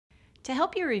To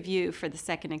help you review for the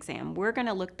second exam, we're going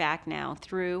to look back now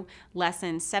through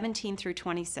lessons 17 through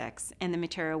 26 and the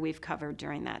material we've covered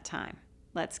during that time.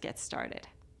 Let's get started.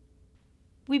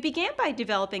 We began by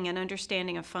developing an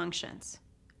understanding of functions.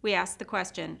 We asked the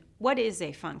question, what is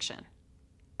a function?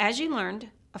 As you learned,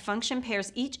 a function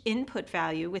pairs each input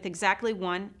value with exactly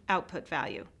one output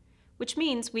value, which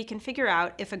means we can figure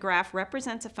out if a graph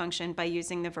represents a function by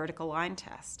using the vertical line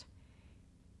test.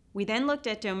 We then looked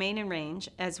at domain and range,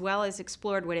 as well as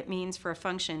explored what it means for a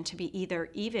function to be either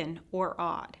even or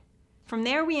odd. From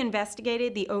there, we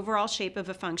investigated the overall shape of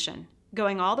a function,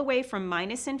 going all the way from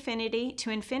minus infinity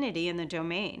to infinity in the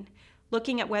domain,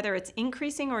 looking at whether it's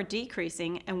increasing or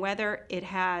decreasing and whether it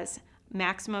has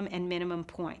maximum and minimum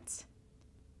points.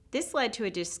 This led to a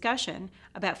discussion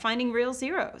about finding real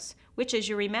zeros, which, as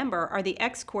you remember, are the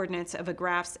x-coordinates of a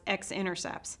graph's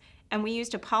x-intercepts, and we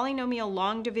used a polynomial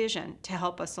long division to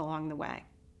help us along the way.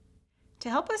 To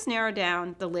help us narrow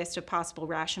down the list of possible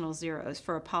rational zeros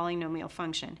for a polynomial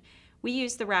function, we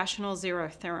used the rational zero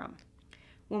theorem.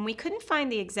 When we couldn't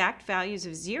find the exact values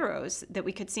of zeros that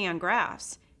we could see on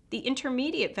graphs, the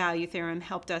intermediate value theorem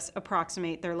helped us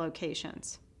approximate their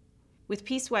locations. With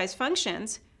piecewise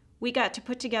functions, we got to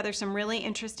put together some really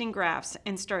interesting graphs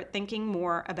and start thinking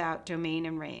more about domain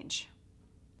and range.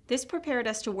 This prepared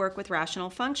us to work with rational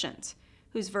functions,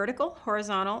 whose vertical,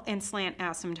 horizontal, and slant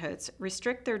asymptotes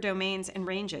restrict their domains and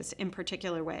ranges in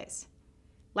particular ways.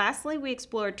 Lastly, we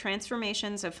explored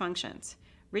transformations of functions.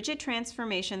 Rigid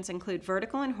transformations include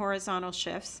vertical and horizontal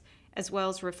shifts, as well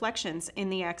as reflections in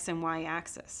the x and y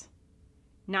axis.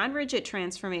 Non-rigid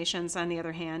transformations, on the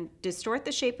other hand, distort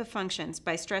the shape of functions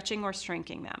by stretching or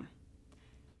shrinking them.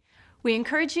 We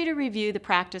encourage you to review the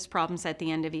practice problems at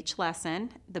the end of each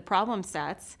lesson, the problem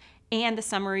sets, and the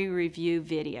summary review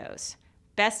videos.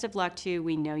 Best of luck to you.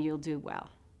 We know you'll do well.